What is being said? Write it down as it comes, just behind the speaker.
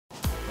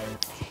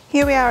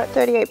Here we are at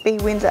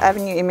 38B Windsor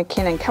Avenue in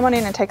McKinnon. Come on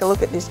in and take a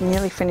look at this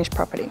newly finished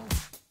property.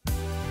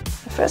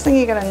 The first thing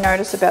you're going to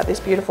notice about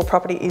this beautiful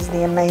property is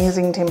the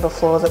amazing timber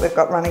floors that we've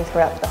got running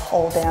throughout the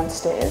whole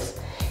downstairs.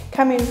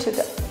 Come into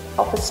the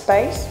office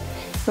space.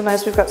 You'll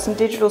notice we've got some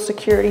digital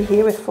security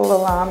here with full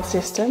alarm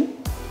system.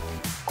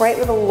 Great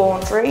little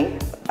laundry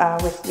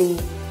with the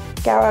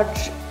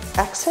garage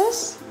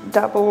access,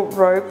 double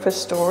robe for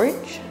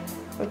storage.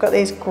 We've got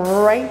these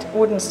great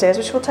wooden stairs,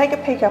 which we'll take a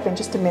peek up in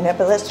just a minute,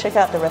 but let's check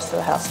out the rest of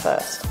the house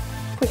first.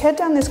 If we head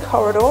down this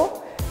corridor,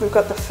 we've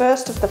got the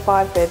first of the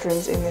 5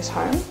 bedrooms in this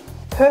home.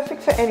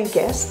 Perfect for any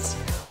guests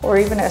or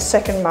even a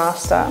second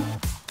master.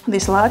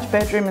 This large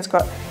bedroom has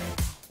got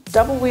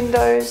double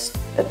windows,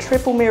 a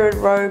triple mirrored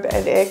robe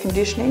and air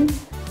conditioning,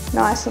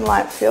 nice and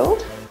light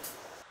filled.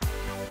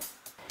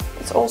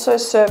 It's also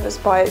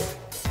serviced by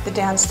the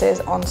downstairs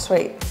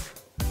ensuite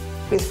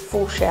with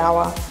full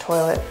shower,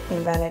 toilet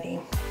and vanity.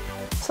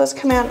 So let's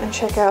come out and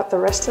check out the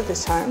rest of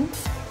this home.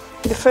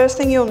 The first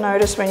thing you'll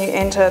notice when you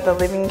enter the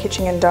living,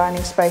 kitchen and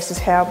dining space is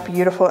how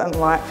beautiful and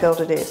light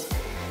filled it is.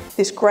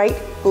 This great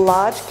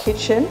large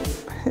kitchen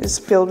is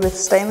filled with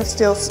stainless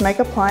steel Smeg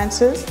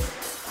appliances,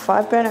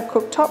 5-burner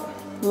cooktop,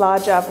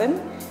 large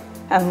oven,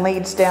 and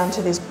leads down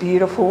to this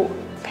beautiful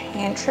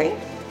pantry.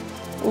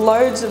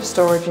 Loads of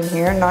storage in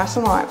here, nice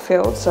and light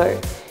filled, so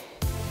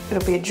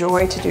it'll be a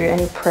joy to do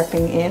any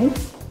prepping in.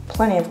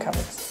 Plenty of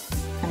cupboards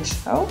and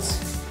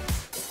shelves.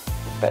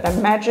 But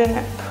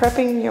imagine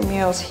prepping your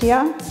meals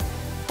here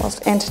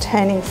whilst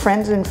entertaining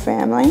friends and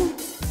family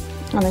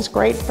on this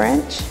great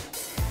bench,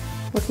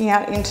 looking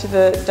out into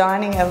the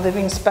dining and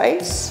living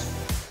space,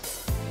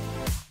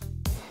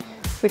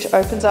 which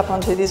opens up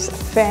onto this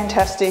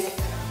fantastic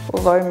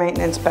low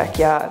maintenance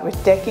backyard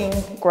with decking,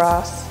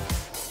 grass,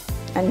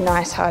 and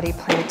nice hardy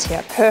plants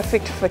here.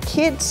 Perfect for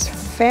kids,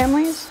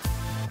 families.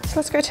 So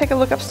let's go take a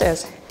look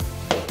upstairs.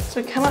 So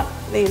we come up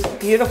these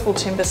beautiful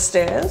timber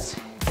stairs.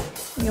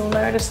 You'll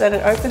notice that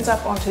it opens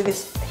up onto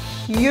this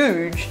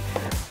huge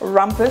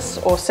rumpus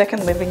or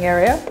second living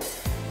area.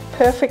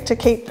 Perfect to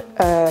keep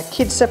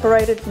kids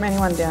separated from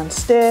anyone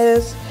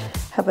downstairs.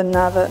 Have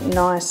another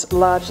nice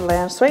large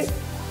lounge suite.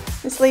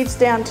 This leads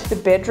down to the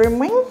bedroom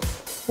wing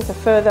with a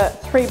further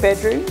 3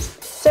 bedrooms.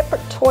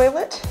 Separate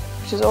toilet,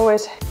 which is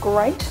always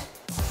great.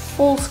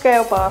 Full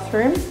scale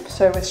bathroom,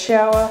 so with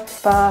shower,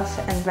 bath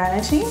and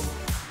vanity.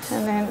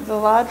 And then the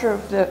larger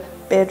of the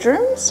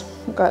bedrooms,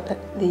 we've got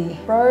the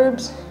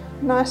robes,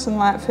 nice and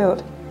light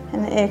filled,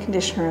 and the air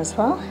conditioner as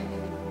well.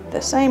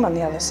 The same on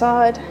the other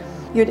side.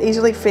 You'd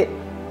easily fit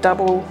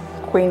double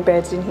queen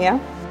beds in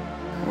here.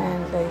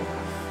 And the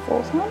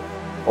 4th one.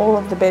 All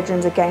of the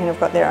bedrooms again have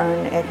got their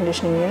own air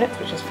conditioning units,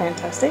 which is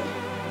fantastic.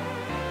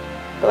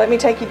 But let me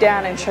take you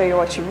down and show you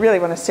what you really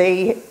want to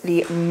see,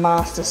 the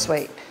master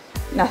suite.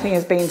 Nothing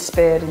has been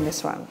spared in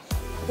this one.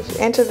 If you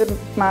enter the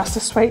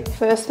master suite,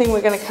 first thing we're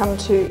going to come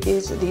to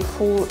is the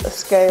full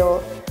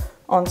scale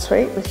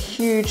ensuite with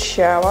huge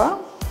shower,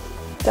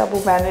 double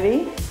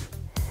vanity,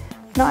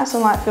 nice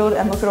and light filled,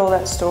 and look at all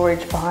that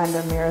storage behind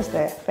the mirrors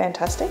there.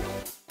 Fantastic.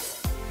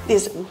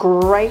 This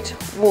great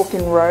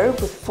walk-in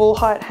robe with full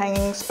height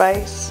hanging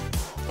space,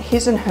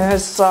 his and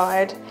hers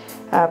side,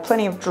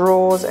 plenty of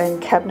drawers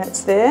and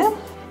cabinets there.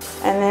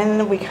 And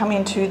then we come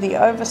into the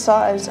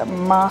oversized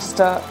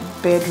master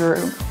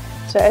bedroom.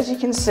 So as you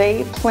can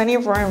see, plenty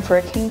of room for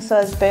a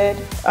king-size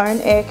bed, own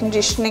air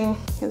conditioning.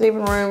 There's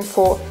even room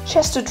for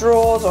chest of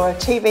drawers or a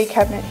TV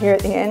cabinet here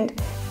at the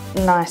end.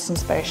 Nice and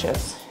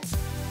spacious.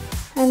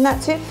 And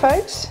that's it,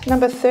 folks.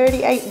 Number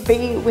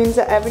 38B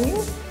Windsor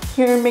Avenue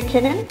here in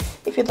McKinnon.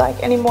 If you'd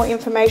like any more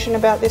information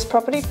about this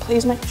property,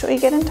 please make sure you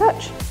get in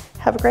touch.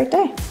 Have a great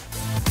day.